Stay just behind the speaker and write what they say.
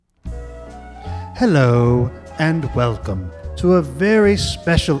Hello and welcome to a very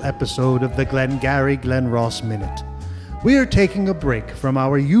special episode of the Glengarry Glen Ross Minute. We are taking a break from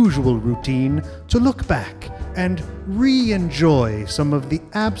our usual routine to look back and re-enjoy some of the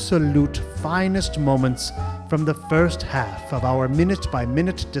absolute finest moments from the first half of our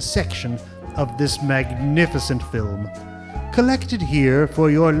minute-by-minute dissection of this magnificent film. Collected here for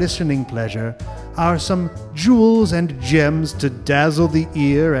your listening pleasure are some jewels and gems to dazzle the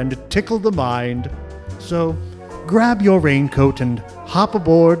ear and tickle the mind. So, grab your raincoat and hop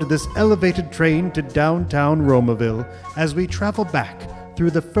aboard this elevated train to downtown Romaville as we travel back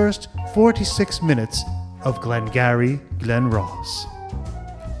through the first 46 minutes of Glengarry Glen Ross.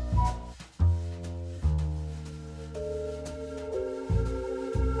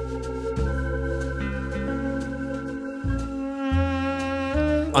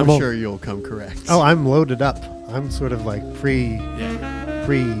 I'm sure you'll come correct. Oh, I'm loaded up. I'm sort of like You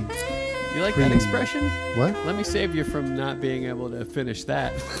like that expression? What? Let me save you from not being able to finish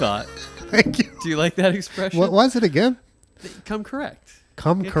that thought. Thank you. Do you like that expression? What was it again? Come correct.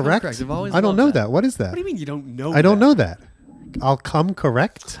 Come correct? I've always I don't loved know that. What is that? What do you mean you don't know I don't know that. I'll come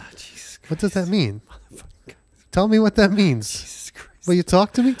correct? Oh, Jesus Christ. What does that mean? Tell me what that means. Jesus Christ. Will you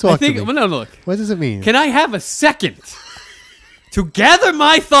talk to me? Talk to me. Well, no, look. What does it mean? Can I have a second to gather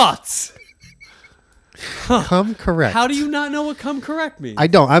my thoughts? Come correct. How do you not know what come correct means? I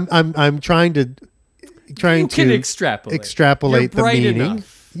don't. I'm trying to You can extrapolate the You're bright meaning.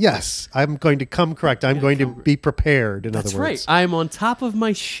 enough. Yes, I'm going to come correct. I'm going to be prepared. In That's other words, right. I'm on top of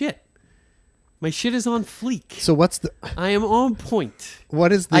my shit. My shit is on fleek. So what's the? I am on point.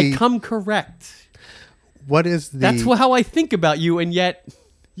 What is the? I come correct. What is the? That's how I think about you, and yet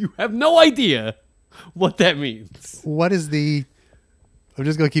you have no idea what that means. What is the? I'm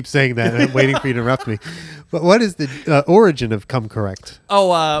just going to keep saying that and I'm waiting for you to interrupt me. But what is the origin of come correct?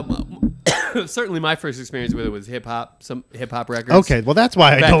 Certainly my first experience with it was hip-hop, some hip-hop records. Okay, well, that's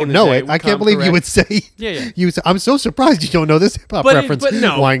why I Back don't in the know day, it. I come can't believe you correct. would say. Yeah. I'm so surprised you don't know this hip-hop reference,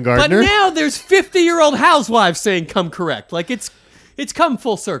 Weingartner. But now there's 50-year-old housewives saying come correct. Like, it's come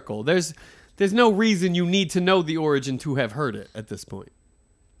full circle. There's no reason you need to know the origin to have heard it at this point.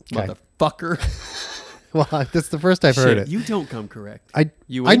 Okay. Motherfucker. Well, that's the first I've heard it. You don't come correct. I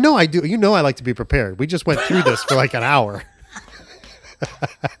know I do. You know I like to be prepared. We just went through this for like an hour.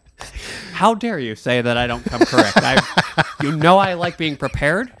 How dare you say that I don't come correct? I like being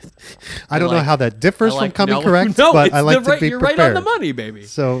prepared. I don't know how that differs from coming correct, no, but I like to be you're prepared. Right on the money, baby.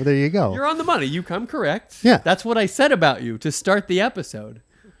 So there you go. You're on the money. You come correct. Yeah. That's what I said about you to start the episode.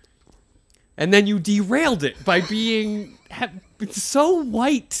 And then you derailed it by being so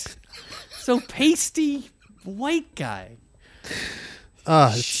white, so pasty white guy.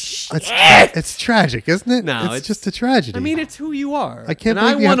 It's tragic, isn't it? No, it's just a tragedy. I mean, it's who you are. I can't and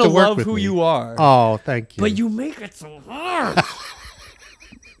believe you have to work love with who me. you are. Oh, thank you. But you make it so hard.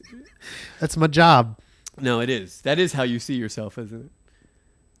 That's my job. No, it is. That is how you see yourself, isn't it?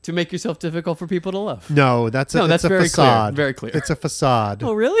 To make yourself difficult for people to love. No, that's a very facade. Clear. Very clear. It's a facade.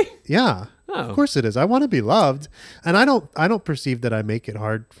 Oh, really? Yeah. Oh. Of course it is. I want to be loved, and I don't perceive that I make it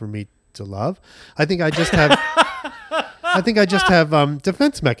hard for me to love. I think I just have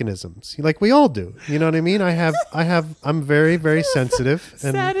defense mechanisms, like we all do. You know what I mean? I'm very, very sensitive.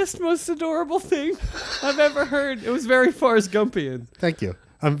 And Saddest, most adorable thing I've ever heard. It was very Forrest Gumpian. Thank you.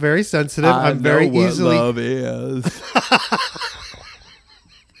 I'm very sensitive. I'm very easily. Love is.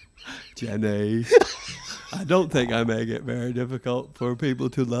 Jenny, I don't think I make it very difficult for people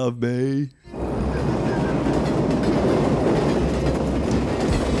to love me.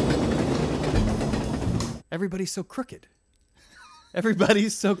 Everybody's so crooked.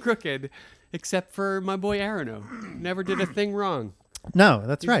 Everybody's so crooked, except for my boy Aaranow. Never did a thing wrong. No,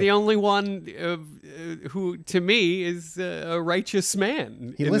 that's He's right. the only one who, to me, is a righteous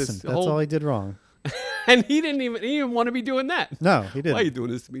man. He listened. That's all he did wrong. And he didn't even want to be doing that. No, he didn't. Why are you doing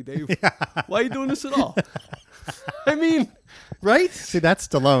this to me, Dave? Why are you doing this at all? I mean, right? See, that's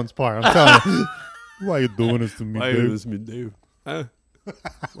Stallone's part. I'm telling you. Why are you doing this to me, Why are you doing this to me, Dave? Huh?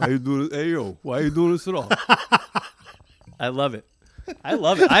 Why are you doing this? Hey, yo, why are you doing this at all? I love it. I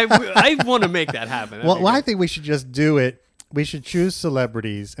want to make that happen. Well, I think we should just do it. We should choose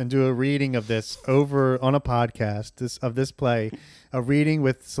celebrities and do a reading of this over on a podcast of this play, a reading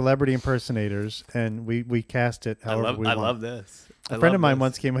with celebrity impersonators, and we cast it however we want. I love this. A friend of mine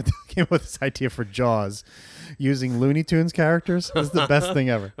once came with this idea for Jaws, using Looney Tunes characters. This is the best thing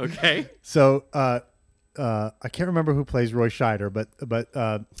ever. Okay. So I can't remember who plays Roy Scheider, but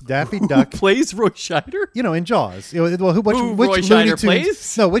Daffy Duck Plays Roy Scheider? in Jaws. Well, Who which Roy Looney Scheider Tunes,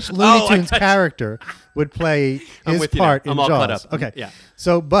 plays? No, which Looney Oh, I Tunes got you. character would play I'm his with you part now. in I'm all Jaws? caught up. Okay, Yeah.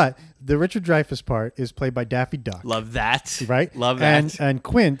 So, but the Richard Dreyfuss part is played by Daffy Duck, Love that. right? Love that. And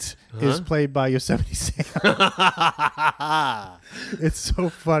Quint is played by Yosemite Sam. It's so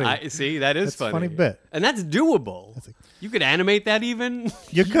funny. See, that is That's a funny. funny bit. And that's doable. You could animate that even.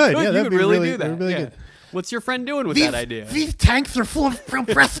 You could, yeah, You that'd could be really really- do that. really yeah. good. What's your friend doing with that idea? These tanks are full of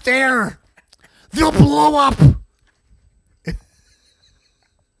compressed air. They'll blow up.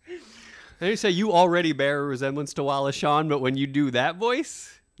 And you say you already bear a resemblance to Wallace Shawn, but when you do that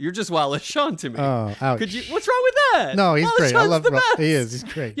voice, you're just Wallace Shawn to me. Oh, ouch. What's wrong with that? No, he's Wallace great. Shawn's I love the Rob. best. He is. He's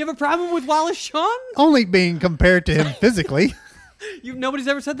great. You have a problem with Wallace Shawn? Only being compared to him physically. Nobody's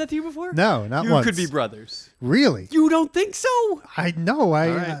ever said that to you before? No, not you once. could be brothers. Really? You don't think so? I know. All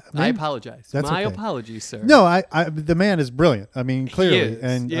right. I maybe- apologize. That's My okay. apologies, sir. No, the man is brilliant. I mean, clearly, is.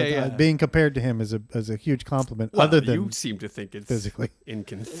 and Yeah. being compared to him is a huge compliment. Well, other than you seem to think it's physically.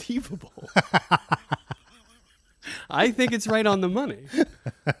 inconceivable. I think it's right on the money.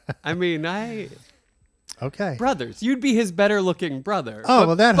 I mean, okay. brothers. You'd be his better looking brother. Oh,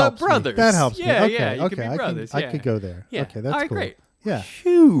 well, that helps. Brothers. Me. That helps yeah, me. Okay, Yeah, you okay. could be brothers. I could go there. Yeah. Okay, that's all right, cool. great. Yeah.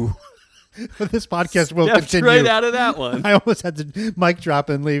 Phew. But this podcast will Stepped continue. right out of that one. I almost had to mic drop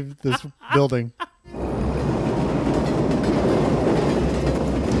and leave this building.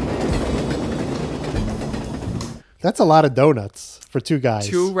 That's a lot of donuts for two guys.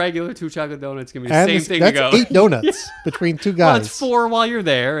 2 regular, 2 chocolate donuts give me the And same this- thing that's to go. 8 donuts between two Well, guys. it's 4 while you're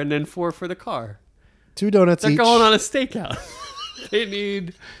there, and then 4 for the car. 2 donuts They're each. going on a stakeout. They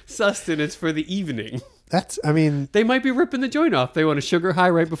need sustenance for the evening. I mean, They might be ripping the joint off. They want a sugar high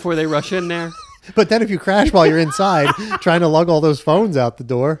right before they rush in there. but then if you crash while you're inside trying to lug all those phones out the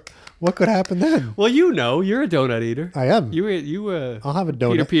door, what could happen then? Well, you're a donut eater. I am. I'll have a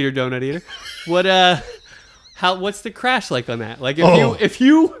donut. Peter donut eater. What's the crash like on that? Like Oh. if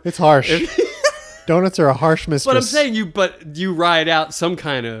you It's harsh. Donuts are a harsh mistress. But I'm saying you ride out some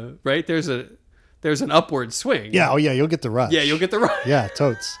kind of, right? There's an upward swing. Yeah, you'll get the rush. Yeah, you'll get the ride. Yeah,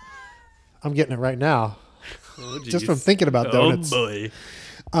 totes. I'm getting it right now. Oh, Just geez. from thinking about donuts. Oh boy.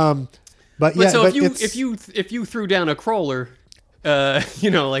 But yeah, so but if you threw down a crawler,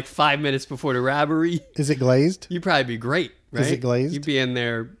 like 5 minutes before the robbery, is it glazed? you'd probably be great, right? Is it glazed? You'd be in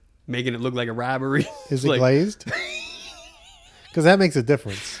there making it look like a robbery. Is it Like, glazed? Because that makes a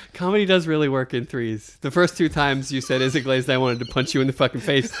difference. Comedy does really work in threes. The first 2 times you said, "Is it glazed?" I wanted to punch you in the fucking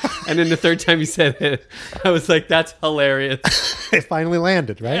face, and then the third time you said it, I was like, "That's hilarious." It finally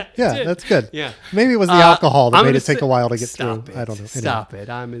landed, right? Yeah, it did. That's good. Yeah. Maybe it was the alcohol that I'm made gonna it take say- a while to get Stop through. it. I don't know. Anyway. Stop it.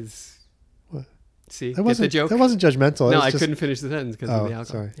 I'm as. What? See, That get wasn't, the joke? That wasn't judgmental. It No, was I just- couldn't finish the sentence because of the alcohol.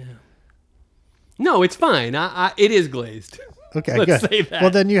 sorry. Yeah. No, it's fine. It is glazed. Okay, Let's good. say that.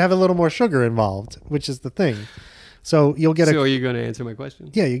 Well, then you have a little more sugar involved, which is the thing. So you'll get So are you going to answer my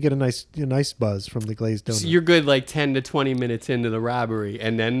question? you get a nice buzz from the glazed donut. So you're good like 10 to 20 minutes into the robbery,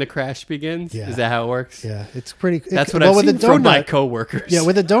 and then the crash begins? Yeah. Is that how it works? yeah, it's pretty. That's what I've with seen a from my donut- coworkers. Yeah,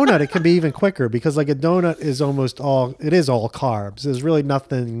 with a donut, it can be even quicker because like a donut is all carbs. There's really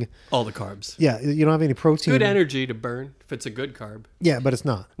nothing. all the carbs. Yeah, you don't have any protein. Good energy to burn if it's a good carb. Yeah, but it's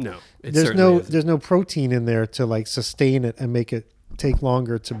not. No, it There's certainly no isn't. there's no protein in there to like sustain it and make it take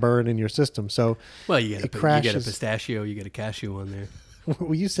longer to burn in your system. So Well, you get it a crashes. pistachio, you get a cashew on there.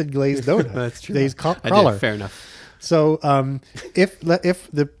 well, you said glazed donut. That's true. Glazed I crawler. did. Fair enough. So if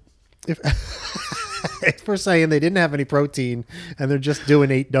if we're saying they didn't have any protein and they're just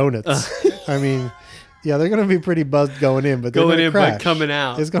doing 8 donuts, I mean, yeah, they're going to be pretty buzzed going in, but they're Going gonna in crash. but coming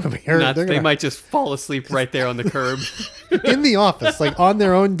out. It's going to be hurt. They're They gonna, might just fall asleep right there on the curb. in the office, like on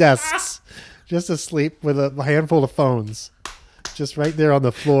their own desks, just asleep with a handful of phones, just right there on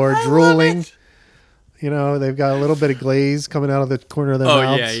the floor, drooling. You know, they've got a little bit of glaze coming out of the corner of their Oh,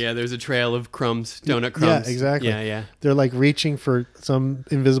 mouths. yeah. There's a trail of crumbs, donut crumbs. Yeah, exactly. Yeah. They're like reaching for some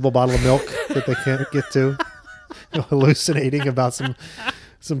invisible bottle of milk that they can't get to, hallucinating about some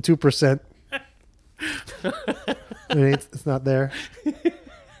 2%. It's not there.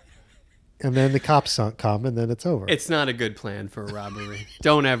 And then the cops come, and then it's over. It's not a good plan for a robbery.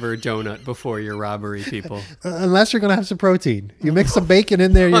 Don't ever donut before your robbery, people. Unless you're going to have some protein. You mix some bacon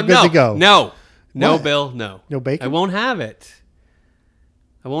in there, you're Oh, good no, to go. No, What? Bill, no. No bacon? I won't have it.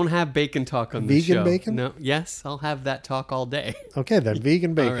 I won't have bacon talk on the Vegan show. bacon? No. Yes, I'll have that talk all day. Okay, then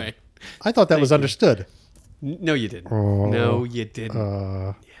vegan bacon. All right. I thought that was you. understood. No, you didn't. Oh. No, you didn't.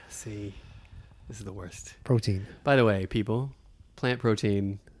 Uh, Yeah, see, this is the worst. protein. By the way, people, plant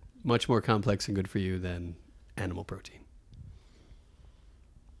protein, much more complex and good for you than animal protein.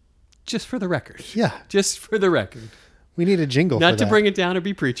 just for the record. Yeah. Just for the record. We need a jingle for Not to that. bring it down or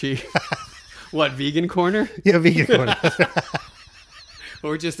be preachy. What, vegan corner? Yeah, vegan corner.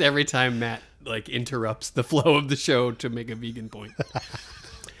 Or just every time Matt like interrupts the flow of the show to make a vegan point.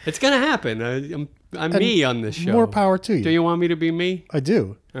 It's gonna happen. I'm me on this show. More power to you. Do you want me to be me? I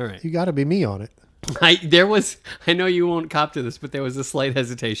do. All right. You got to be me on it. I know you won't cop to this, but there was a slight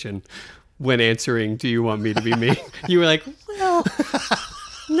hesitation when answering, do you want me to be me? You were like, well,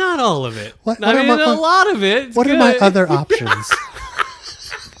 not all of it. What I are mean, my- a lot of it. It's What are my good. other options?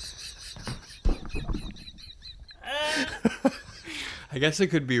 I guess it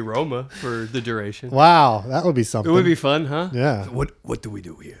could be Roma for the duration. Wow, that would be It something. would be fun, huh? Yeah. What do we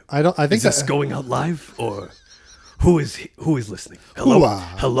do here? I think Is this that, going out live or who is listening? Hello?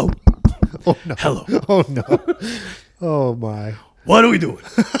 Ooh-ah. Hello? Oh no. Hello? Oh no. Oh my. What are we doing?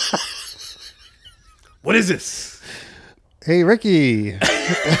 What is this? Hey Ricky.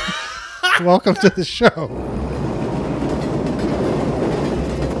 Welcome to the show.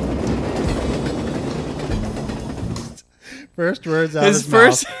 First words out of his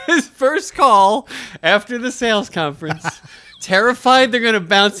mouth. His first call after the sales conference. Terrified they're going to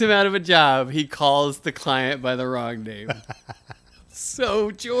bounce him out of a job, he calls the client by the wrong name.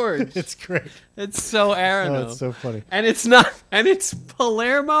 So George. It's great. It's so Aaranow. Oh, it's so funny. And it's not. And it's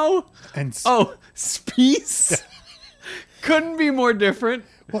Palermo. And Spiece. Couldn't be more different.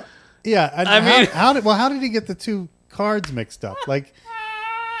 well, yeah. And I mean- how did he get the two cards mixed up? Like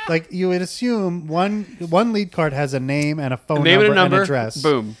you would assume one lead card has a name and a phone Name number and a number. address.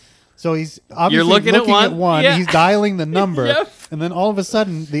 Boom. So he's obviously You're looking at one. Yeah. He's dialing the number, Yep. and then all of a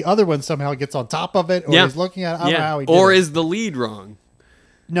sudden the other one somehow gets on top of it, or Yeah. he's looking at it. I don't know how he did Or it. is the lead wrong?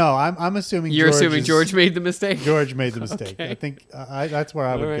 No, I'm assuming You're George assuming is- George made the mistake. George made the mistake. Okay. I think that's where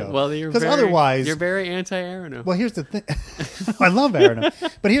I would All right. go. Well, you're because very, otherwise, you're very anti-Aaranow. well, here's the thing. I love Aaranow,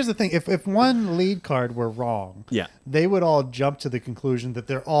 but here's the thing: if one lead card were wrong, Yeah. they would all jump to the conclusion that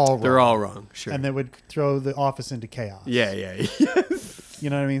they're all wrong. They're all wrong. Sure. and they would throw the office into chaos. yeah. You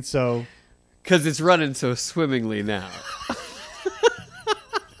know what I mean? So Because it's running so swimmingly now.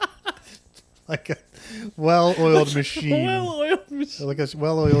 like a well-oiled machine. Well-oiled machine. Like a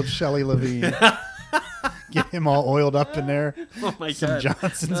well-oiled Shelley Levine. Get him all oiled up in there. Oh my Some god.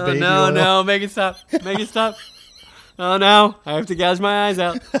 Johnson's Oh, baby no, oil. no, make it stop. Make it stop. Oh no, I have to gouge my eyes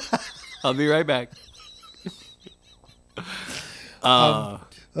out. I'll be right back.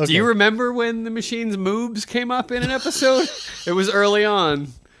 Okay. Do you remember when the machine's moobs came up in an episode? It was early on,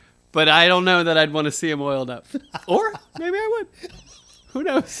 but I don't know that I'd want to see him oiled up. Or maybe I would. Who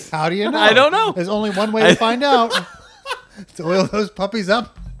knows? How do you know? I don't know. There's only one way to find out. To oil those puppies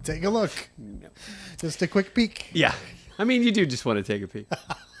up. Take a look. Just a quick peek. Yeah. I mean, you do just want to take a peek.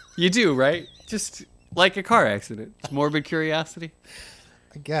 You do, right? Just like a car accident. It's morbid curiosity.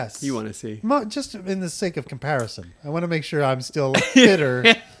 I guess. You want to see. Just in the sake of comparison. I want to make sure I'm still fitter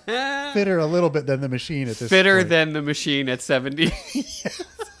a little bit than the machine at this Fitter point. than the machine at 70.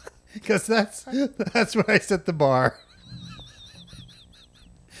 Because that's where I set the bar.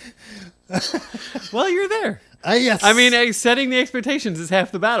 Well, you're there. Yes. I mean, setting the expectations is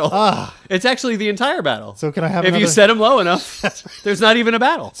half the battle. It's actually the entire battle. So can I have if you another- set them low enough, there's not even a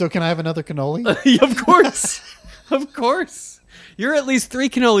battle. So can I have another cannoli? Of course. Of course. You're at least 3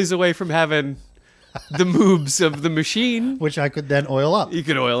 cannolis away from having the moobs of the machine. Which I could then oil up. You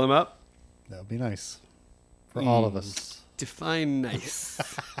could oil them up. That would be nice. For all of us. Define nice.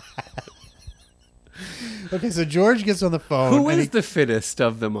 Okay, so George gets on the phone. Who and is the fittest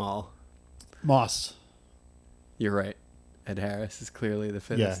of them all? Moss. You're right. Ed Harris is clearly the Yeah,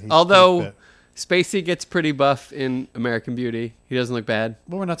 fittest. he's Although pretty Spacey gets pretty buff in American Beauty. He doesn't look bad.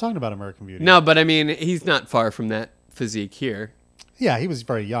 But we're not talking about American Beauty. No, but I mean, he's not far from that physique here. Yeah, he was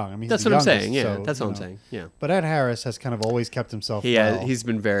very young. I mean, he's That's the what I'm youngest, saying. Yeah, so, that's you what I'm know. saying. Yeah. But Ed Harris has kind of always kept himself well. He's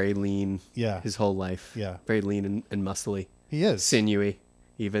been very lean Yeah. his whole life. Yeah. Very lean and muscly. He is. Sinewy,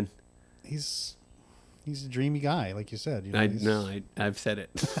 even. He's a dreamy guy, like you said. You know, I've said it.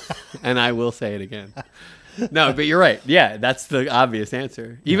 And I will say it again. No, but you're right. Yeah, that's the obvious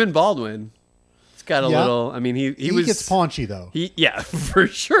answer. Even Baldwin. It's got a Yeah. little. I mean, he was gets paunchy though. Yeah, for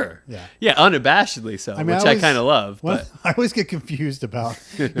sure. Yeah. Unabashedly so, I mean, which I always- kind of love. But I always get confused about.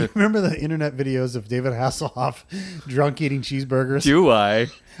 You remember the internet videos of David Hasselhoff drunk eating cheeseburgers? do I?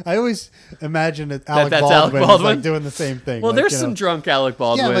 I always imagine that Alec that's Baldwin, Alec Baldwin? is like doing the same thing. Well, like, there's you some know, drunk Alec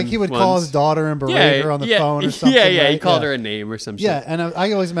Baldwin. Yeah, like he would call ones. his daughter and berate her on the phone or something. Yeah, he right? called her a name or some shit. Yeah, and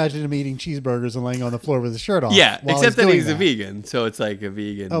I always imagine him eating cheeseburgers and laying on the floor with his shirt off. Yeah, while except that he's a doing vegan, so it's like a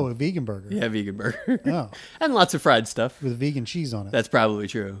vegan. Oh, a vegan burger. Yeah, vegan burger. cheeseburger. Oh. And lots of fried stuff. with vegan cheese on it. That's probably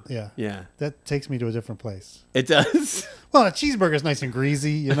true. Yeah. Yeah. That takes me to a different place. It does. Well, a cheeseburger is nice and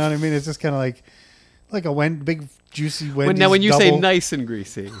greasy. You know what I mean? It's just kind of like a big juicy Wendy's Now, when you say double. nice and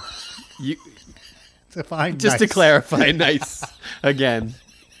greasy, you Define just to nice. clarify, nice again.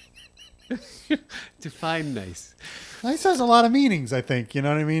 Define nice. Nice has a lot of meanings, I think. You know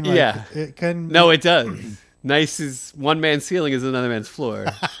what I mean? Like, Yeah. It can. No, it does. Nice is one man's ceiling is another man's floor,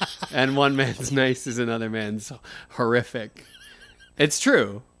 and one man's nice is another man's horrific. It's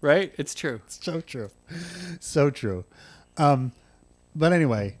true, right? It's true. So true. So true. But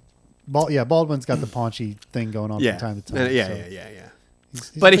anyway, Baldwin's got the paunchy thing going on Yeah. from time to time. Yeah. so he's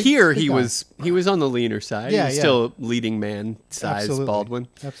But a big- here big he guy. was on the leaner side. Yeah, He's yeah. still leading man size Absolutely. Baldwin.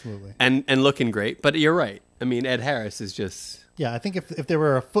 Absolutely. And looking great. But you're right. I mean, Ed Harris is just Yeah, I think if there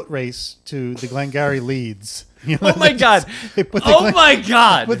were a foot race to the Glengarry leads, you know, Oh my God. they put the Oh my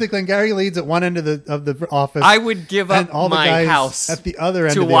God. put the Glengarry leads at one end of the office. I would give and up all the my guys house at the other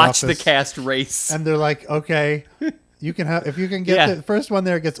end to of the watch the office. cast race. And they're like, okay, you can have if you can get Yeah. the first one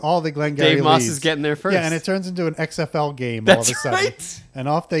there gets all the Glengarry Dave Moss leads. is getting there first. Yeah, and it turns into an XFL game all of a That's sudden. right. And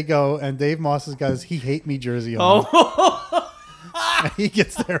off they go, and Dave Moss has got his "He Hate Me" jersey on. Oh, And he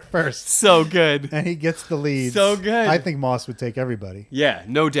gets there first, so good. and he gets the lead. So good. I think Moss would take everybody. Yeah,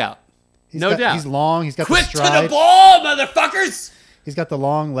 no doubt. He's No got- doubt. He's long. He's got Quick the to stride. the ball, motherfuckers! He's got the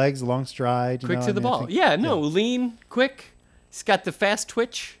long legs, the long stride. you Quick know, to I the mean, I ball. think- Yeah, no, lean, quick. He's got the fast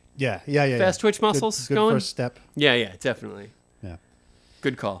twitch. Yeah. Fast twitch muscles good going? first step. Yeah, definitely. Yeah.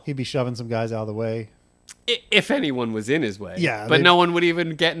 Good call. He'd be shoving some guys out of the way. If anyone was in his way. Yeah, But they'd- no one would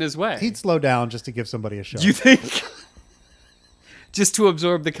even get in his way. He'd slow down just to give somebody a shove. You think? Just to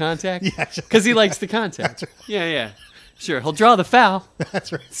absorb the contact? Yeah, Because he likes the contact. Yeah. Sure, he'll draw the foul.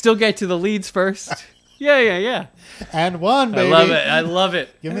 That's right. Still get to the leads first. Yeah. And one, baby. I love it.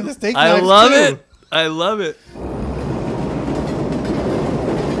 Give me the steak I knives, love too. it. I love it.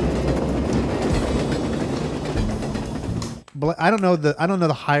 I don't know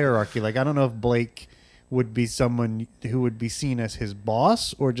the hierarchy. Like, I don't know if Blake would be someone who would be seen as his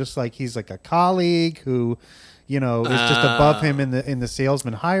boss, or just like he's like a colleague who, is just above him in the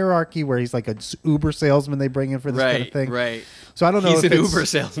salesman hierarchy, where he's like a Uber salesman they bring in for this kind of thing. Right. So I don't know He's if an it's- Uber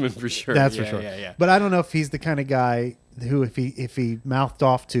salesman for sure. That's Yeah, for sure. Yeah. But I don't know if he's the kind of guy who, if he mouthed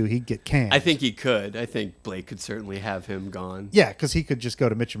off to, he'd get canned. I think he could. I think Blake could certainly have him gone Yeah, because he could just go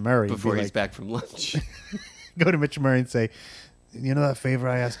to Mitch and Murray before and be he's like, back from lunch. go to Mitch and Murray and say, you know that favor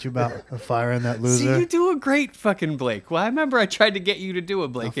I asked you about firing that See, loser? you do a great fucking Blake. Well, I remember I tried to get you to do a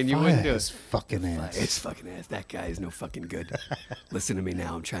Blake, and you wouldn't do His it. fucking ass. It's fucking ass. That guy is no fucking good. Listen to me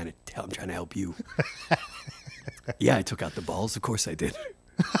now. I'm trying to help you. Yeah, I took out the balls. Of course I did.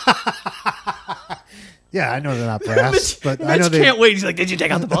 Yeah, I know they're not brass, Mitch, but I know Mitch they. can't wait. He's like, did you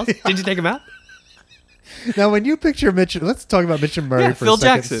take out the balls? Did you take them out? Now, when you picture Mitch, let's talk about Mitch and Murray Yeah, for Phil a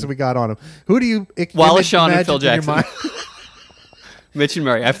second. Jackson. Since we got on him. Who do you Wallace Shawn and imagine Phil in your Jackson. mind? Mitch and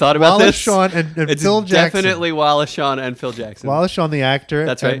Murray. I've thought about Wallace this. Shawn and it's Phil Jackson. definitely Wallace Shawn and Phil Jackson. Wallace Shawn, the actor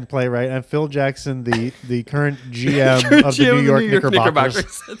That's and right. playwright, and Phil Jackson, the current GM of the New York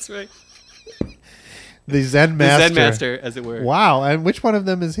Knickerbockers. That's right. The Zen The Master. Zen Master, as it were. Wow, and which one of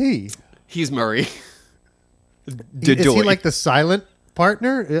them is he? He's Murray. Is he Dedoy. like the silent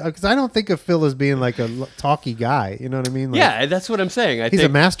partner? Because I don't think of Phil as being like a talky guy. You know what I mean? Like, Yeah, that's what I'm saying. He's a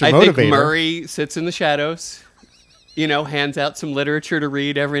master I think motivator. Murray sits in the shadows, hands out some literature to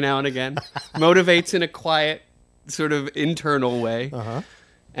read every now and again, motivates in a quiet, sort of internal way. Uh-huh.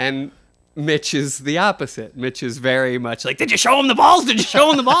 And Mitch is the opposite. Mitch is very much like, did you show him the balls? Did you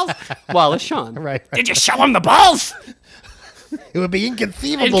show him the balls? Wallace Shawn. Right. Did you show him the balls? It would be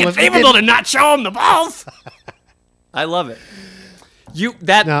inconceivable. Inconceivable to not show him the balls. I love it. That You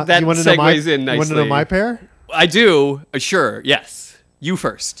wanna know segues in nicely. You want to know my pair? I do. Sure. Yes. You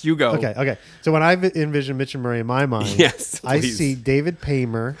first. You go. Okay. So when I envision Mitch and Murray in my mind, Yes, I please. see David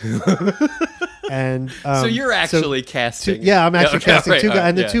Paymer. And So you're actually casting. yeah, I'm actually Okay, casting right, two guys,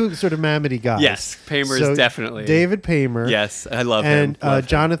 and the yeah. two sort of Mammoty guys. Yes, Paymer is So definitely David Paymer. Yes, I love and him. Love him.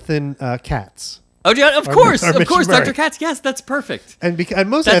 Jonathan Katz. Oh, yeah, of or course, Mitch Dr. Murray. Katz. Yes, that's perfect. And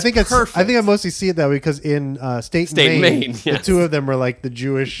mostly, That's I perfect. I mostly see it that way because in State and Maine, the yes. two of them are like the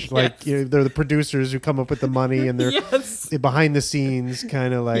Jewish, like Yes. they're the producers who come up with the money, and they're Yes. behind the scenes,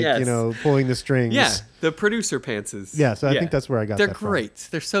 kind of like Yes. pulling the strings. Yeah, the producer pantses. Yeah, so I think that's where I got They're that from. great.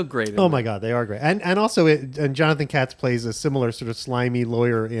 They're so great. in Oh that. my God, they are great, and also and Jonathan Katz plays a similar sort of slimy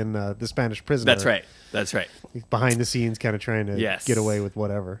lawyer in The Spanish Prisoner. That's right. That's right. He's behind the scenes, kind of trying to Yes. get away with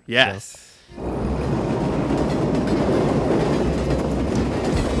whatever. Yes.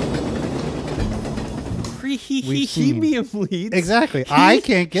 Prehemium leads. Exactly. I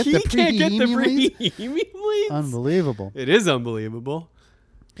can't get the prehemium leads. leads. Unbelievable. It is unbelievable.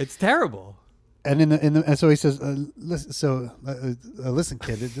 It's terrible. And and so he says, listen,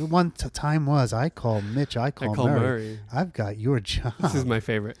 kid. The one time was I call Mitch. I call Murray. I've got your job. This is my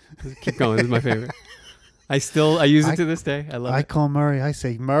favorite. Keep going. This is my favorite. I use it to this day. I love it. I call Murray. I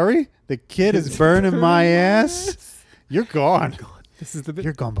say, Murray, the kid is burning my ass. You're gone. This is the best.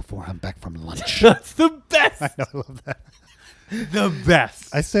 You're gone before I'm back from lunch. That's the best. I know. I love that. The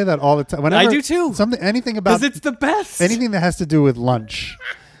best. I say that all the time. Whenever I do too. Anything about because it's the best. Anything that has to do with lunch.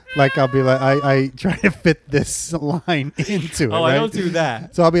 Like I'll be like, I try to fit this line into it. Oh, right? I don't do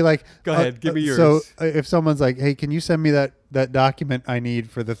that. So I'll be like, go ahead, give me yours. So if someone's like, hey, can you send me that document I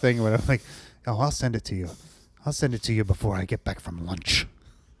need for the thing? I'm like, oh, I'll send it to you. I'll send it to you before I get back from lunch.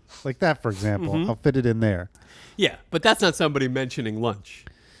 Like that, for example. I'll fit it in there. Yeah, but that's not somebody mentioning lunch.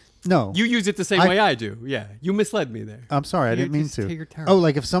 No. You use it the same way I do. Yeah, you misled me there. I'm sorry, I didn't mean to. You're terrible. Oh,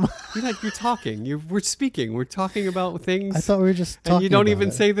 like if someone... You're talking. We're speaking. We're talking about things. I thought we were just talking and you don't about even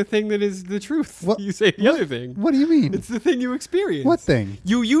it. say the thing that is the truth. What? You say the other thing. What do you mean? It's the thing you experience. What thing?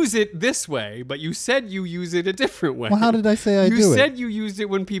 You use it this way, but you said you use it a different way. Well, how did I say I do it? You said you used it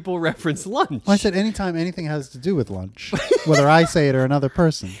when people reference lunch. Well, I said anytime anything has to do with lunch, whether I say it or another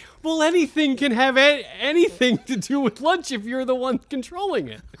person. Well, anything can have anything to do with lunch if you're the one controlling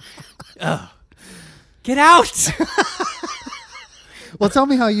it. Get out! Well, tell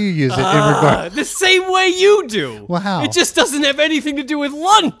me how you use it in regard. The same way you do. Well, how? It just doesn't have anything to do with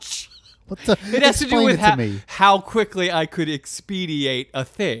lunch. It has to do with how quickly I could expedite a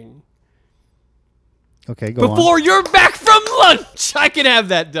thing. Okay, go on. Before you're back from lunch, I can have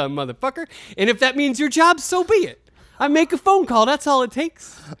that done, motherfucker. And if that means your job, so be it. I make a phone call. That's all it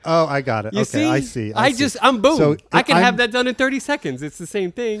takes. Oh, I got it. You see? I see. I'm boom. So I can have that done in 30 seconds. It's the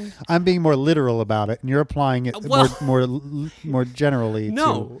same thing. I'm being more literal about it, and you're applying it more generally.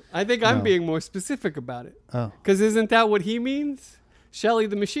 No, I think I'm being more specific about it. Oh. Because isn't that what he means? Shelly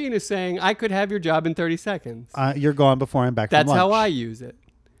the machine is saying, I could have your job in 30 seconds. You're gone before I'm back from lunch. That's how I use it.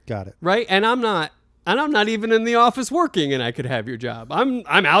 Got it. Right? And I'm not even in the office working, and I could have your job. I'm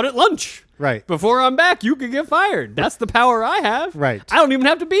out at lunch. Right. Before I'm back, you could get fired. That's the power I have. Right. I don't even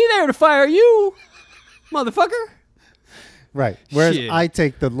have to be there to fire you, motherfucker. Right. Whereas Shit. I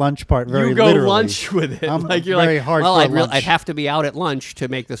take the lunch part very you go literally. lunch with it. I'm like you're very like, hardcore well, lunch. I'd have to be out at lunch to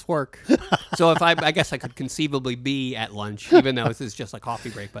make this work. So if I guess I could conceivably be at lunch, even though this is just a coffee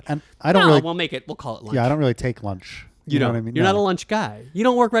break. But and I don't really. we'll call it lunch. Yeah, I don't really take lunch. You know don't. what I mean? You're No. not a lunch guy. You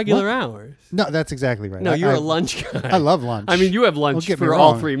don't work regular hours. No, that's exactly right. No, you're a lunch guy. I love lunch. I mean, you have lunch for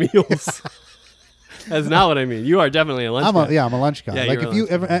all 3 meals. That's not what I mean. You are definitely a lunch guy. I'm a lunch guy. Yeah, like you're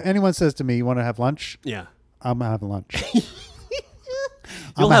if a lunch guy. anyone says to me, "You want to have lunch?" Yeah. I'm gonna have lunch. You'll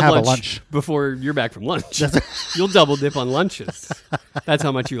I'm gonna have a lunch before you're back from lunch. You'll double dip on lunches. That's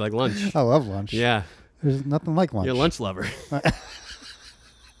how much you like lunch. I love lunch. Yeah. There's nothing like lunch. You're a lunch lover.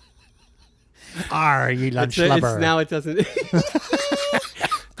 Are you lunch lover? Now it doesn't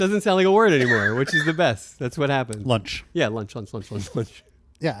doesn't sound like a word anymore, which is the best. That's what happens. Lunch. Yeah, lunch.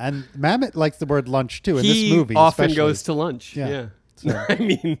 Yeah, and Mamet likes the word lunch too in He this movie. often especially. goes to lunch. Yeah. Yeah. I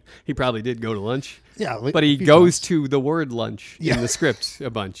mean, he probably did go to lunch. Yeah, but he a few goes times. to the word lunch in the script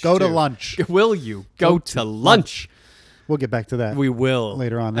a bunch. Go to too. lunch. Will you go to lunch? We'll get back to that. We will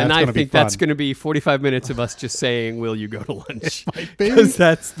later on. And I think that's going to be 45 minutes of us just saying, "Will you go to lunch?" be. Because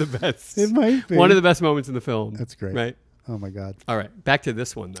that's the best. It might be one of the best moments in the film. That's great. Right? Oh my God. All right, back to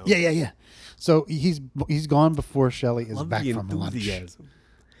this one though. Yeah. So he's gone before Shelley is Love back the from lunch. enthusiasm.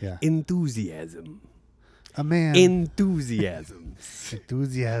 Yeah. Enthusiasm. A man. Enthusiasms.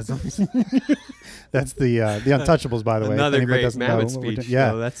 Enthusiasms. That's the Untouchables, by the way. Another If anybody great doesn't know Mamet what we're speech. doing.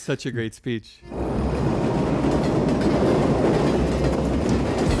 Yeah. Oh, that's such a great speech.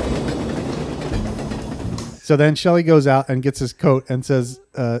 So then Shelley goes out and gets his coat and says,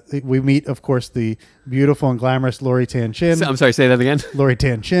 we meet, of course, the beautiful and glamorous Lori Tan Chin. I'm sorry, say that again. Lori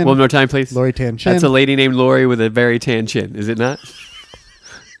Tan Chin. One more time, please. Lori Tan Chin. That's a lady named Lori with a very tan chin, is it not?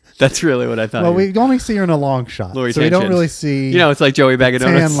 That's really what I thought. Well, we only see her in a long shot. Lori so Tan we don't Chin. really see it's like Joey Bag of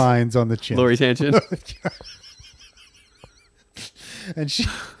tan Donuts. lines on the chin. Lori Tan Chin. And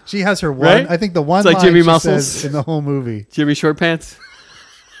she has her one, Right? I think the one It's like line Jimmy she Muscles. says in the whole movie. Jimmy Short Pants.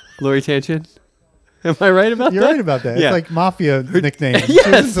 Lori Tan Chin. Am I right about You're that? right about that. Yeah. It's like mafia nickname.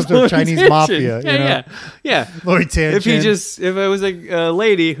 Yes, Some sort Lori of Chinese Tan mafia. Chin. Yeah. Lori Tan If Chin. if it was a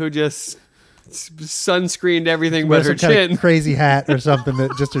lady who just sunscreened everything but wears her some kind chin. of crazy hat or something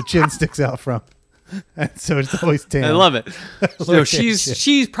that just her chin sticks out from. And so it's always tan. I love it. Lori Tan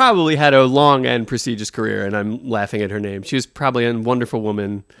She's probably had a long and prestigious career, and I'm laughing at her name. She was probably a wonderful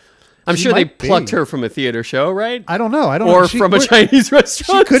woman, I'm She sure they might be. plucked her from a theater show, right? I don't know. Or from a Chinese She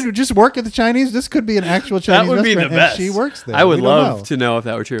restaurant. could just work at the Chinese. This could be an actual That Chinese would be restaurant. the best. And she works there. I would We don't love know. to know if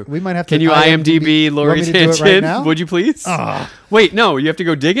that were true. We might have to Can you IMDb You Lori want me to do it right Tanchin? now? Would you please? Ah. Wait, no. You have to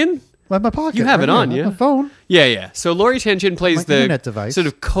go digging? Like my pocket. You have right it on, here, yeah? My phone. Yeah. So Lori Tanchin plays My the internet device. sort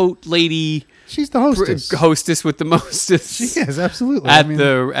of coat lady She's the hostess. hostess with the mostest. She is absolutely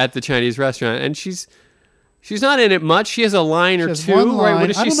at the Chinese restaurant, and she's not in it much. She has a line She or has two, one right? What line.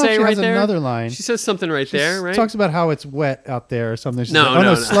 does I she don't know if say she right has there? another line. She says something right She there, right? talks about how it's wet out there or something. She's No, like, no,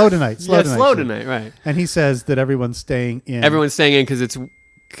 no. slow tonight. Slow tonight. slow she said. tonight, right? And he says that everyone's staying in. Everyone's staying in because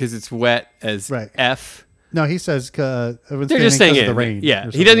it's wet as Right. F. No, he says everyone's They're staying just staying in in. because of the rain. Yeah, or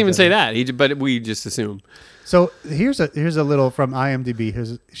he something doesn't like even say that. but we just assume. So here's a little from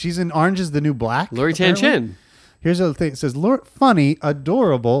IMDb. She's in Orange Is the New Black. Lori apparently. Tanchin. Here's a thing. It says, funny,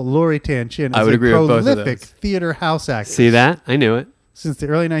 adorable Lori Tanchin is I would a agree with both of prolific those. theater house actress. See that? I knew it. Since the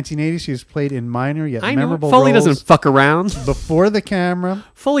early 1980s, she has played in minor yet I know it. memorable Foley roles doesn't fuck around. before the camera,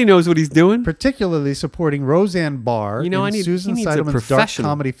 Foley knows what he's doing. particularly supporting Roseanne Barr You know, in Susan he needs a Seidelman's dark professional.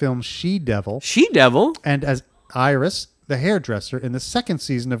 comedy film She Devil, She-Devil. and as Iris, the hairdresser, in the second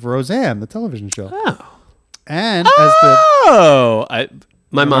season of Roseanne, the television show. Oh. And as the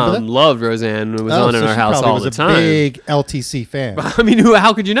My Remember mom that? loved Roseanne. It was on in so our she house probably all was the a time. big LTC fan. I mean,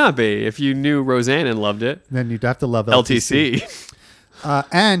 how could you not be if you knew Roseanne and loved it? Then you'd have to love LTC. LTC.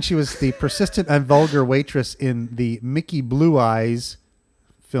 And she was the persistent and vulgar waitress in the Mickey Blue Eyes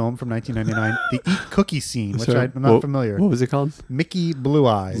film from 1999, the Eat Cookie Scene, which I'm not familiar. What was it called? Mickey Blue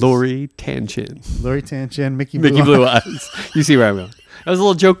Eyes. Lori Tanchin. Lori Tanchin, Mickey Mickey Blue Eyes. You see where I'm going. That was a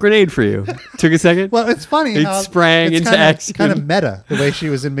little joke grenade for you. Took a second. Well, it's funny It how sprang it's into kinda, action. kind of meta the way she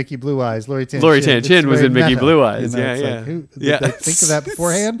was in Mickey Blue Eyes. Lori Tanchin. Lori Tanchin It's was very in Mickey meta, Blue Eyes. you know, Yeah, it's yeah. Like, did Yeah. they think of that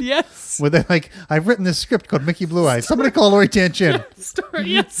beforehand? Yes. Were they like, I've written this script called Mickey Blue Eyes. Somebody call Lori Tanchin Story.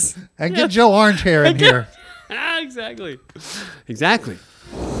 Yes. and get Joe Orange Hair in here. Exactly. Exactly.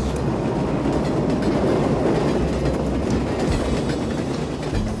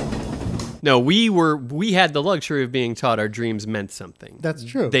 No, we had the luxury of being taught our dreams meant something. That's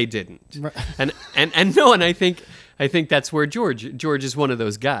true. They didn't. Right. And I think that's where George is one of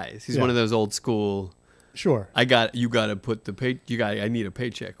those guys. He's Yeah. one of those old school. Sure. I need a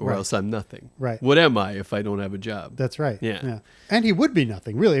paycheck or Right. else I'm nothing. Right. What am I if I don't have a job? That's right. Yeah. And he would be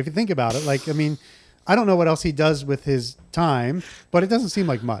nothing, really, if you think about it. Like, I mean, I don't know what else he does with his time, but it doesn't seem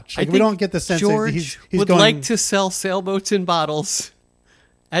like much. Like, we don't get the sense George that he's would going, like to sell sailboats and bottles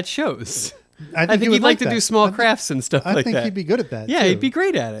at shows. I I think he he'd would like to that. do small crafts and stuff I like think that. he'd be good at that. Yeah, too. he'd be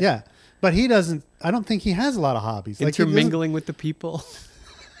great at it. Yeah. But he doesn't, I don't think he has a lot of hobbies. Like, he doesn't- Intermingling with the people.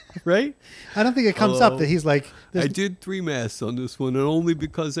 Right? I don't think it comes up that he's like, I did 3 masks on this one, and only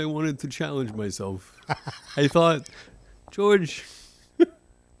because I wanted to challenge myself. I thought, George,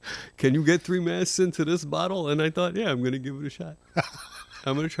 can you get 3 masks into this bottle? And I thought, yeah, I'm going to give it a shot.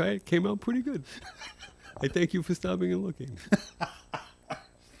 I'm going to try it. Came out pretty good. I thank you for stopping and looking.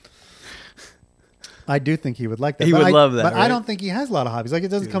 I do think he would like that. He But would love that, But I right? don't think he has a lot of hobbies. Like, it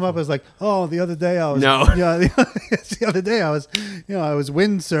doesn't come up as like, oh, the other day I was, No. yeah, the other day I was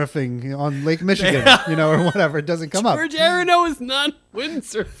windsurfing on Lake Michigan, or whatever. It doesn't come George Aaranow is not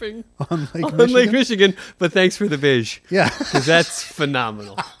windsurfing up on Lake on Michigan. Lake Michigan, but thanks for the vision. Yeah. Because that's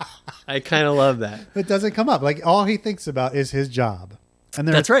phenomenal. I kind of love that. It doesn't come up. Like, all he thinks about is his job. And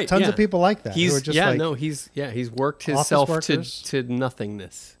there That's are right. tons yeah. of people like that. who are just like, he's worked office himself workers. to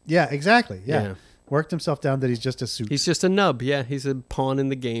nothingness. yeah, exactly. Yeah. Yeah. Worked himself down that he's just a suit. He's just a nub. Yeah, he's a pawn in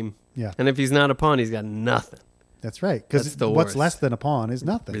the game. Yeah. And if he's not a pawn, he's got nothing. That's right. Because That's the what's worst. less than a pawn is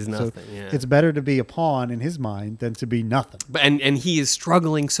nothing. Is So nothing, yeah. it's better to be a pawn in his mind than to be nothing. But and he is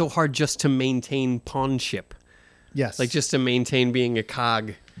struggling so hard just to maintain pawnship, Yes. like just to maintain being a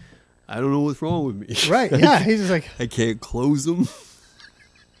cog. I don't know what's wrong with me. right. Yeah. He's just like, I can't close them.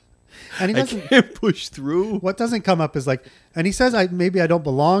 and he I doesn't. can't push through. What doesn't come up is like, and he says, maybe I don't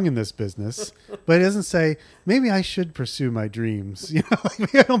belong in this business, but he doesn't say, maybe I should pursue my dreams. Like,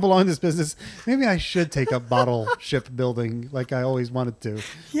 maybe I don't belong in this business. Maybe I should take up bottle ship building like I always wanted to,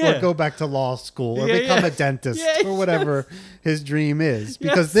 Yeah. or go back to law school, or Yeah, become yeah. a dentist, Yeah, or whatever his dream is,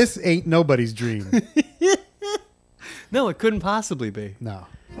 because Yes. this ain't nobody's dream. No, it couldn't possibly be. No.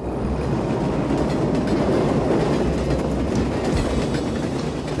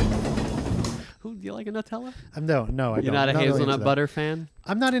 Who do you like a Nutella? No, I You're don't. not a really hazelnut into that. butter fan?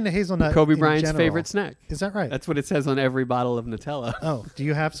 I'm not into hazelnut. Kobe in Bryant's general. favorite snack. Is that right? That's what it says on every bottle of Nutella. Oh, do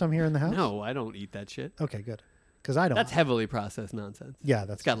you have some here in the house? No, I don't eat that shit. Okay, good. Because I don't. That's heavily processed nonsense. yeah,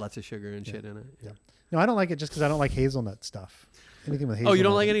 that's It's got lots of sugar and shit in it. Yeah. No, I don't like it just because I don't like hazelnut stuff. Anything with hazelnut. Oh, you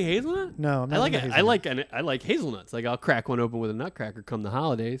don't like any hazelnut? No, I'm not I like into it. hazelnut. I like hazelnuts. Like I'll crack one open with a nutcracker come the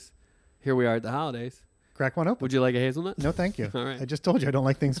holidays. Here we are at the holidays. Crack one open. Would you like a hazelnut? No, thank you. All right. I just told you I don't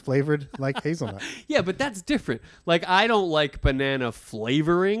like things flavored like hazelnut. Yeah, but that's different. Like, I don't like banana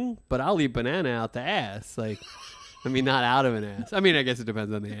flavoring, but I'll eat banana out the ass. Like, I mean, not out of an ass. I mean, I guess it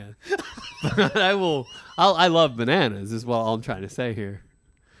depends on the ass. But I love bananas is what I'm trying to say here.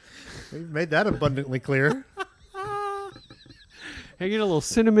 We've made that abundantly clear. Hey, get a little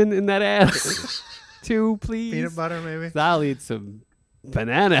cinnamon in that ass, too, please. Peanut butter, maybe. I'll eat some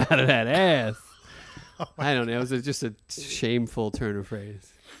banana out of that ass. I don't know. It was just a shameful turn of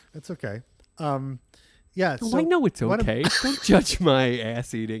phrase. It's okay. Oh, Yeah. So I know it's okay. Don't judge my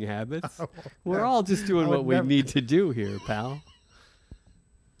ass-eating habits. We're all just doing what we need to do here, pal.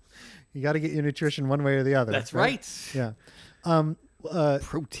 You got to get your nutrition one way or the other. That's right. Yeah.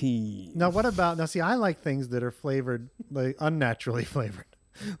 Protein. Now, what about now? See, I like things that are flavored, like unnaturally flavored.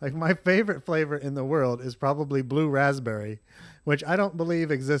 Like my favorite flavor in the world is probably blue raspberry, which I don't believe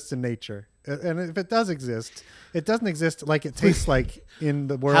exists in nature. And if it does exist, it doesn't exist like it tastes like in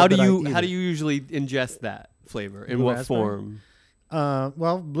the world. How do you usually ingest that flavor? In Blue what raspberry? form?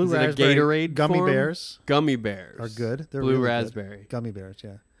 Well, blue Is it a raspberry Gatorade gummy form? bears Gummy bears are good. They're blue really raspberry. good. Gummy bears,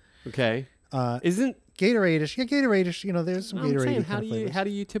 yeah. Okay. Isn't Gatorade-ish? Yeah, Gatorade-ish. You know, there's some I'm Gatorade. saying, how do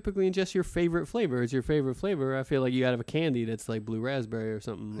you typically ingest your favorite flavor? Is your favorite flavor? I feel like you got to have a candy that's like blue raspberry or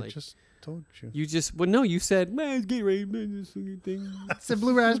something. I Like just told you. no, you said man, it's Gatorade, man, this thing. I said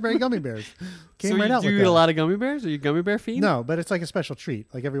blue raspberry gummy bears. Came So right you out do with you eat that. a lot of gummy bears? Are you a gummy bear fiend? No, but it's like a special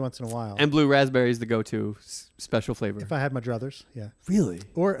treat, like every once in a while. And blue raspberry is the go-to special flavor. If I had my druthers, yeah. Really?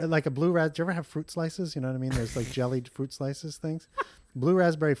 Or like a blue raspberry. Do you ever have fruit slices? You know what I mean? There's like jellied fruit slices things. Blue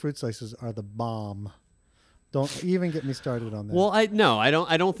raspberry fruit slices are the bomb. Don't even get me started on that. Well, I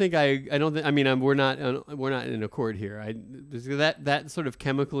don't think I mean we're not in accord here. That sort of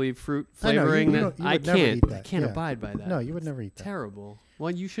chemically fruit I know, flavoring you I would never can't eat that. I can't Yeah. abide by that. No, you would never eat that. Terrible.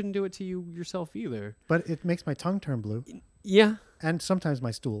 Well, you shouldn't do it to yourself either. But it makes my tongue turn blue, Yeah. and sometimes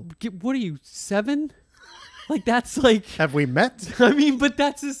my stool. What are you, 7? Like that's like Have we met? I mean, but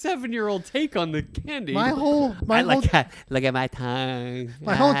that's a 7-year-old take on the candy. My whole look at my tongue.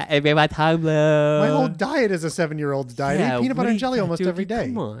 My whole- it made my tongue blue. my whole diet is a 7-year-old's diet. I eat peanut butter and jelly almost dude, every day.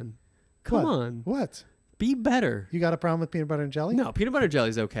 Come What? on. What? Be better. You got a problem with peanut butter and jelly? No, peanut butter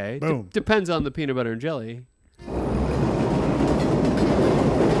jelly's okay. Boom. Depends on the peanut butter and jelly.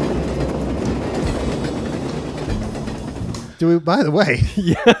 By the way,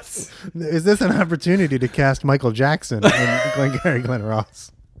 Yes. is this an opportunity to cast Michael Jackson and Glengarry Glen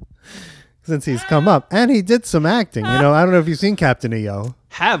Ross? Since he's come up. And he did some acting. You know, I don't know if you've seen Captain EO.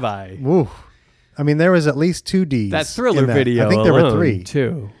 Have I? Woo. I mean, there was at least 2 Ds. That Thriller in that. video I think there were alone, 3.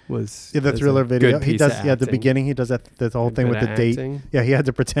 too. Was Yeah, the Thriller video. Good He piece does. of Yeah, at the acting. beginning, he does that whole thing with Good the date. acting. Yeah, he had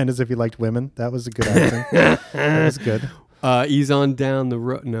to pretend as if he liked women. That was a good acting. That was good. Ease on down the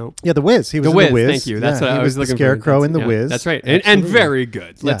road. No. Yeah, The Wiz. He was The in Wiz. The Wiz. Thank you. That's Yeah, what I he was the looking Scarecrow for. in The Wiz. That's right. And Absolutely. very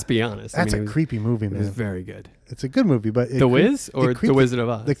good. Let's Yeah. be honest. That's I mean, a creepy movie, It was man. very good. It's a good movie, but The Wiz or The Wizard of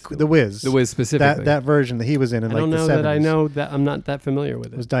Oz? The Wiz. The Wiz specifically. That version that he was in I like don't the know 70s. that I know that. I'm not that familiar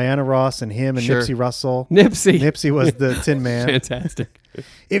with It was it. Diana Ross and him and Sure. Nipsey Russell. Nipsey. Nipsey was the Tin Man. Fantastic.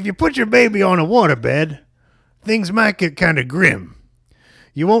 If you put your baby on a waterbed, things might get kind of grim.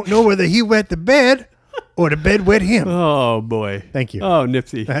 You won't know whether he wet the bed or the bed wet him. Oh, boy. Thank you. Oh,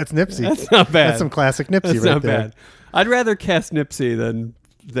 Nipsey. That's Nipsey. That's not bad. That's some classic Nipsey That's right not there. bad. I'd rather cast Nipsey than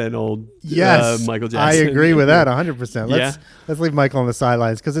old Yes, Michael I Jackson. agree with that 100%. Yeah. Let's leave Michael on the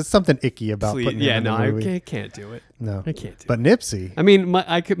sidelines because it's something icky about Please. putting Yeah, him in no, the I movie. can't do it. No, I can't do but it. Nipsey. I mean,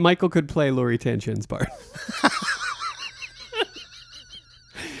 Michael could play Laurie Tanchin's part.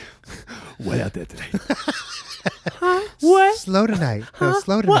 What out there today? Huh? What? Slow tonight. No,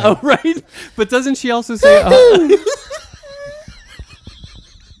 slow What? tonight. Oh, right. But doesn't she also say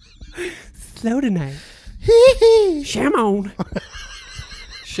slow tonight? Sham on.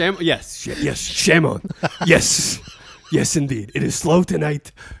 Yes, yes, sham on. Yes, yes, indeed. It is slow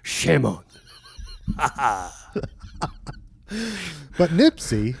tonight. Sham on. But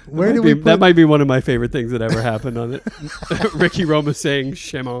Nipsey, where do we put That might be one of my favorite things that ever happened on it. Ricky Roma saying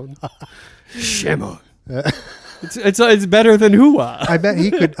sham on. Sham on. It's better than hoo-ah. I bet he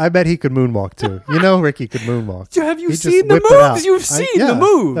could moonwalk too. You know, Ricky could moonwalk. Have you He'd just seen the whip it out. moves? You've seen yeah, the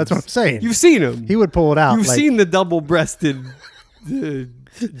moves. That's what I'm saying. You've seen him. He would pull it out. You've like, seen the double-breasted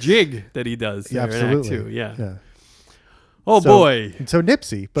jig that he does there Yeah, absolutely. in Act 2. Yeah. Yeah. Oh, So- boy. So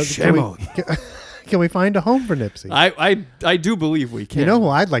Nipsey, but Shame on. can we find a home for Nipsey? I do believe we can. You know who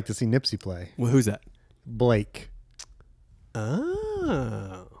I'd like to see Nipsey play? Well, who's that? Blake.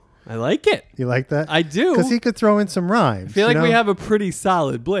 Oh, I like it. You like that? I do. Because he could throw in some rhymes. I feel like you we know? have a pretty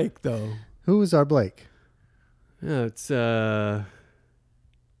solid Blake, though. Who is our Blake? Yeah, it's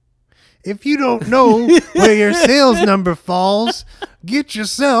If you don't know where your sales number falls, get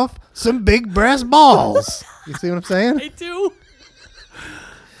yourself some big brass balls. You see what I'm saying?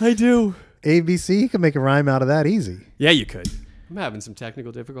 I do. ABC, you can make a rhyme out of that easy. Yeah, you could. I'm having some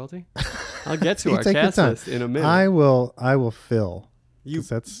technical difficulty. I'll get to You our take your cast time. list in a minute. I will fill. You- 'Cause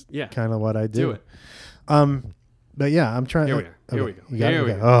that's yeah. kind of what I do. Do it. But yeah, I'm trying. Here we are. Here we go. You got it? Here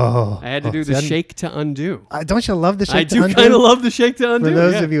we Okay. go. Oh, I had to do the shake to undo. Don't you love the shake I to do undo? kind of love the shake to undo. For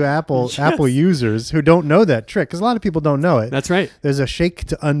those yeah. of you Apple Yes. users who don't know that trick, because a lot of people don't know it. That's right. There's a shake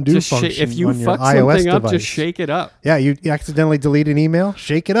to undo Just function if you on your fuck iOS something up, device. just shake it up. Yeah, you accidentally delete an email,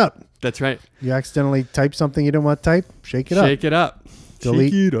 shake it up. That's right. You accidentally type something you didn't want to type, shake it up. Shake it up.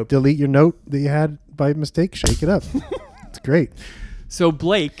 Delete, Shake it up. delete your note that you had by mistake, shake it up. It's great. So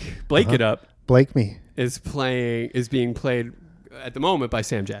Blake It Up Blake me. is being played at the moment by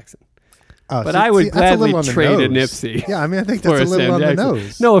Sam Jackson. Oh, But see- I would see, that's a little gladly on the trade a nose. Nipsey. Yeah, I mean, I think for that's a little Sam on Jackson. the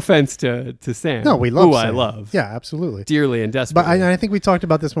nose. No offense to Sam. No, we love who Sam. I love. Yeah, absolutely. Dearly and But desperately. I think we talked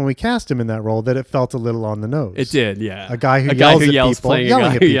about this when we cast him in that role, that it felt a little on the nose. It did, yeah. A guy who yells at people, playing yelling a guy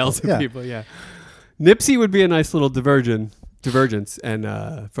at who people. yells at Yeah. people. Yeah. Nipsey would be a nice little divergence,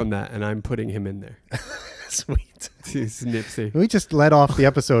 and from that, and I'm putting him in there. Sweet. He's Nipsey. We just led off the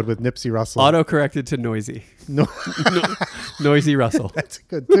episode with Nipsey Russell. Auto corrected to noisy. No, Noisy Russell. that's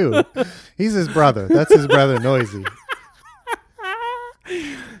good too. He's his brother. That's his brother, Noisy.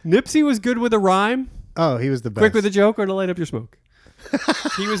 Nipsey was good with a rhyme, Oh, he was the best. quick with a joke, or to light up your smoke.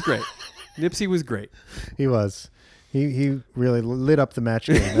 He was great. Nipsey was great. He was. He really lit up the match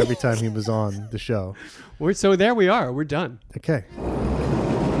game every time he was on the show. So there we are. We're done. Okay.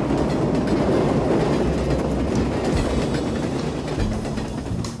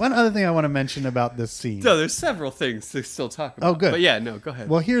 One other thing I want to mention about this scene. No, there's several things to still talk about. Oh, good. But yeah, no, go ahead.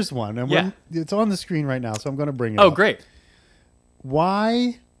 Well, here's one. And Yeah. it's on the screen right now, so I'm going to bring it Oh, up. great.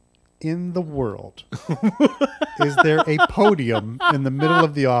 Why in the world is there a podium in the middle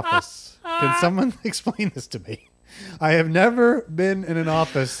of the office? Can someone explain this to me? I have never been in an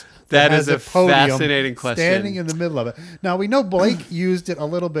office That has is a podium fascinating question. standing in the middle of it. Now, we know Blake used it a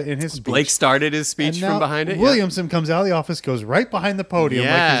little bit in his speech. Blake started his speech And now from behind it. yeah. Williamson comes out of the office, goes right behind the podium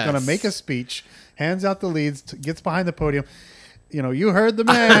like he's going Yes. to make a speech, hands out the leads, gets behind the podium. You know, you heard the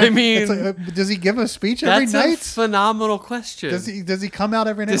man. I mean, It's like, does he give a speech every That's a night? phenomenal question. Does he come out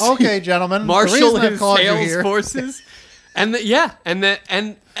every night? Does he Okay, gentlemen. the marshal reason I've his called you sales here- forces? And the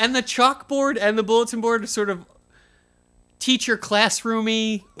chalkboard and the bulletin board are sort of teacher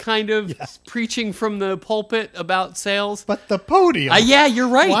classroomy kind of preaching from the pulpit about sales. But the podium. Yeah, you're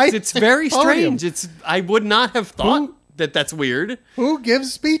right. Why It's very podium? strange. I would not have thought that that's weird. Who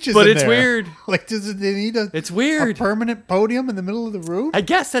gives speeches But in it's there? weird. Like, does they need It's weird. a permanent podium in the middle of the room? I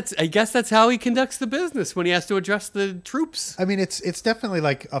guess that's how he conducts the business when he has to address the troops. I mean, it's definitely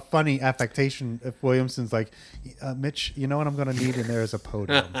like a funny affectation if Williamson's like, Mitch, you know what I'm going to need in there is a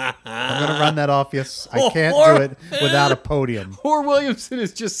podium. I'm going to run that off. Yes, I can't do it without a podium. Or Williamson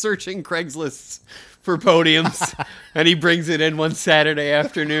is just searching Craigslist for podiums, and he brings it in one Saturday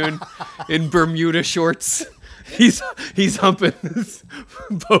afternoon in Bermuda shorts. He's humping this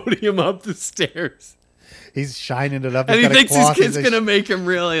podium up the stairs, He's shining it up. and He's he got a thinks his cloth. kid's He's gonna make him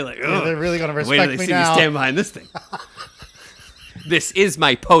really like. Oh, they're really gonna wait respect till they me see now. me stand behind this thing. This is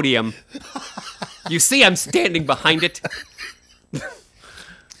my podium. You see, I'm standing behind it. Oh,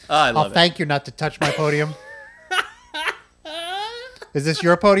 I I'll love it. thank you not to touch my podium. Is this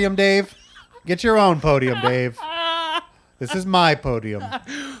your podium, Dave? Get your own podium, Dave. This is my podium.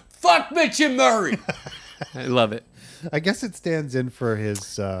 Fuck Mitch and Murray. I love it. I guess it stands in for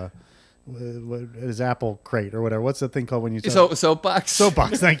his apple crate or whatever. What's the thing called when you Soapbox.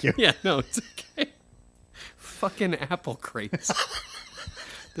 soapbox? Thank you. Yeah, no, it's okay. Fucking apple crates.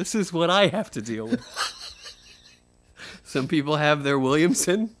 This is what I have to deal with. Some people have their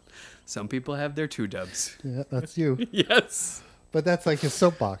Williamson. Some people have their 2 Dubs. Yeah, that's you. Yes. But that's like his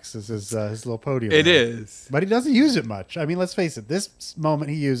soapbox. Is his little podium. It there. is. But he doesn't use it much. I mean, let's face it. This moment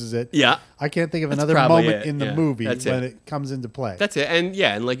he uses it. Yeah. I can't think of That's another probably moment it, in the yeah. movie That's when it. it comes into play. That's it. And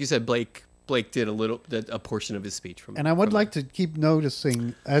like you said, Blake did a portion of his speech from. And I would from like to keep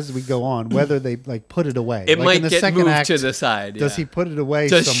noticing as we go on whether they like put it away. It like might in the get second moved act, to the side. Does yeah. he put it away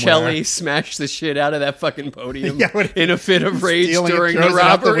Does somewhere? Shelley smash the shit out of that fucking podium Yeah, when in a fit of rage Stealing it, during throws the it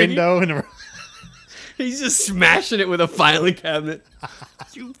out the robbery? window and He's just smashing it with a filing cabinet.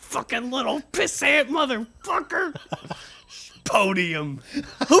 You fucking little pissant motherfucker. Podium.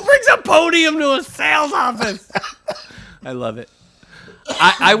 Who brings a podium to a sales office? I love it.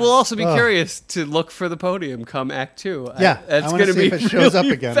 I will also be curious to look for the podium come Act 2. Yeah, That's I wanna going to see be if it shows up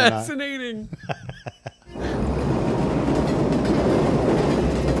really again or not. fascinating.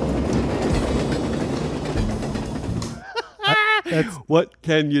 What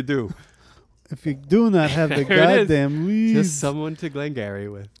can you do? If you're doing that, have the There it is. goddamn leaves. Just someone to Glengarry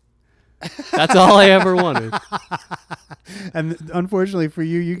with. That's all I ever wanted. And unfortunately for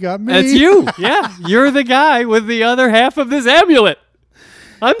you, you got me. That's you. Yeah. You're the guy with the other half of this amulet.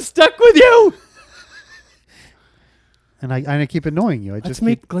 I'm stuck with you. And I keep annoying you. Let's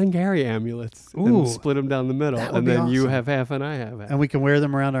make Glengarry amulets Ooh. and split them down the middle. That would And be then you awesome. have half and I have half. And we can wear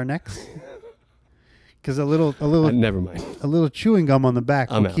them around our necks. Because a little Never mind. chewing gum on the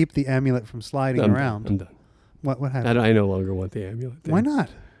back I'm will out. keep the amulet from sliding I'm around. Done. I'm done. What happened? I no longer want the amulet. Why not?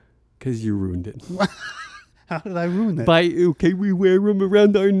 Because you ruined it. How did I ruin that? Okay, we wear them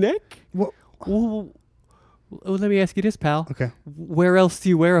around our neck? What? Well, let me ask you this, pal. Okay. Where else do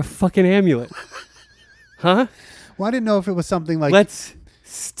you wear a fucking amulet? Huh? Well, I didn't know if it was something like. Let's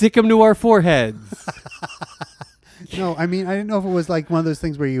stick them to our foreheads. No, I mean I didn't know if it was like one of those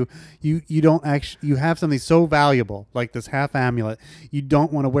things where you don't actually you have something so valuable like this half amulet, you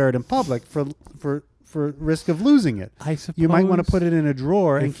don't want to wear it in public for risk of losing it. I suppose You might want to put it in a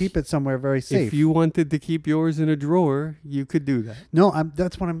drawer and if- keep it somewhere very safe. If you wanted to keep yours in a drawer, you could do that. No,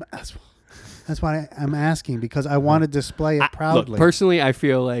 that's why I'm asking, because I want to display it proudly. Look, personally, I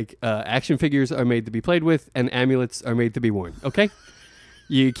feel like action figures are made to be played with and amulets are made to be worn. Okay?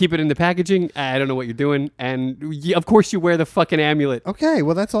 You keep it in the packaging. I don't know what you're doing. And of course you wear the fucking amulet. Okay,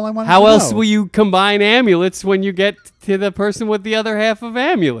 well that's all I want to How know. else will you combine amulets when you get to the person with the other half of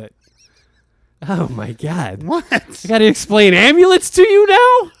amulet? Oh my God. What? I got to explain amulets to you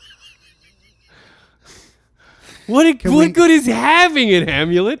now? What good is having an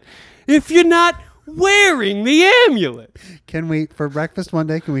amulet if you're not wearing the amulet? Can we, for breakfast one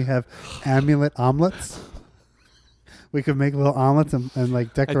day, can we have amulet omelets? We could make little omelets and like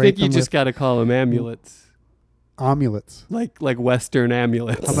I decorate think you them just got to call them amulets. with omulets. Like Western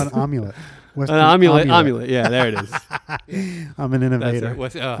amulets. How about an omelet? An Western omelet. Yeah, there it is. I'm an innovator.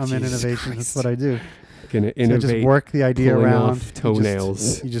 That's it. Oh, I'm in Jesus innovation. Christ. That's what I do. Gonna So I innovate. just work the idea pulling around. off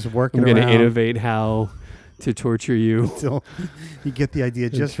toenails. You just work I'm it going around to innovate how to torture you. until you get the idea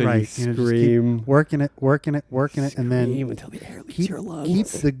just Until you right. Just scream. keep working it, and then Scream until the air leaves keep your lungs.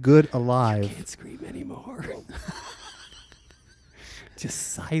 keep the good You alive. can't scream anymore.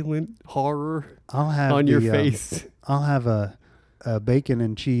 Just silent horror I'll have on your face. I'll have a bacon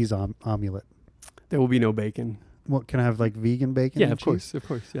and cheese omelet. There will be no bacon. What can I have? Like vegan bacon? Yeah, and of cheese?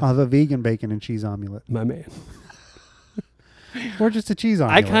 course. Yeah. I'll have a vegan bacon and cheese omelet, My man. or just a cheese I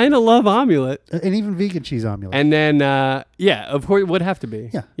omelet. kind of love omelet. And even vegan cheese omelet. And then, yeah, of course, it would have to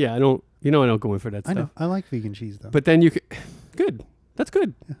be. Yeah. Yeah, I don't go in for that I stuff. know. I like vegan cheese though. But then you could, good. That's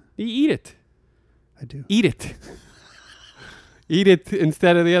good. Yeah. You eat it. I do. Eat it. Eat it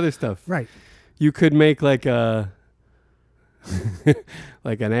instead of the other stuff. Right. You could make like a,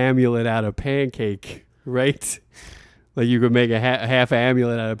 like an amulet out of pancake, right? Like you could make a half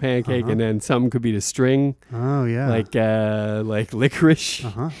amulet out of pancake, and then some could be the string, Oh yeah. like licorice,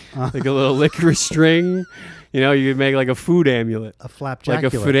 Uh-huh. like a little licorice string. You know, you could make like a food amulet, A flapjack.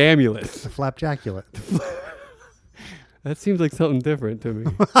 like a food amulet. A flapjackulet. That seems like something different to me.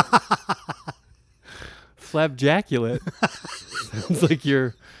 Flapjackulet sounds like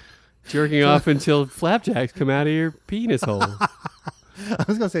you're jerking off until flapjacks come out of your penis hole. I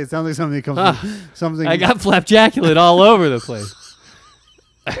was gonna say it sounds like something that comes from something. I got flapjackulet all over the place.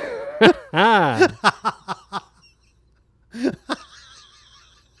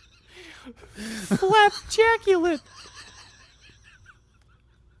 Flapjackulet.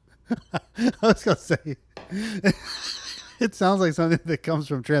 I was gonna say. It sounds like something that comes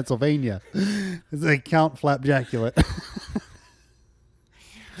from Transylvania. It's like Count Flapjackulet.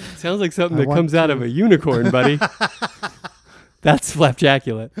 Sounds like something I that want comes out to- of a unicorn, buddy. That's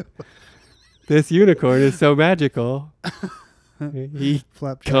flapjackulet. This unicorn is so magical. He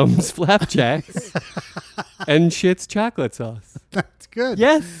Flapjack. comes flapjacks and shits chocolate sauce. That's good.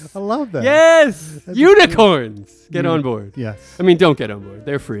 Yes. I love that. Yes. Unicorns. Get on board. Yes. I mean, don't get on board.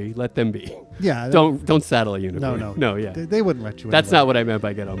 They're free. Let them be. Yeah. Don't saddle a unicorn. No. No, yeah. They wouldn't let you. That's anyway. not what I meant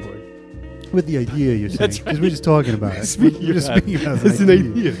by get on board. With the idea you're saying. That's Because we're just talking about it. Speaking We're just about it. speaking about It's an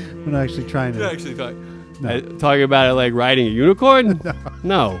idea. We're not actually trying to. Actually, talking about it like riding a unicorn?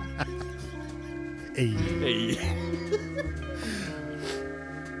 No. Hey. Hey.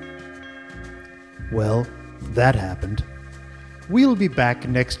 Well, that happened. We'll be back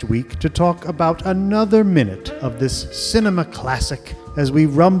next week to talk about another minute of this cinema classic as we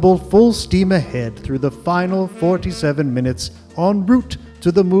rumble full steam ahead through the final 47 minutes en route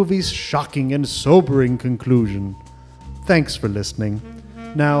to the movie's shocking and sobering conclusion. Thanks for listening.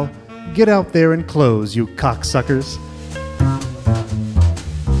 Now, get out there and close, you cocksuckers.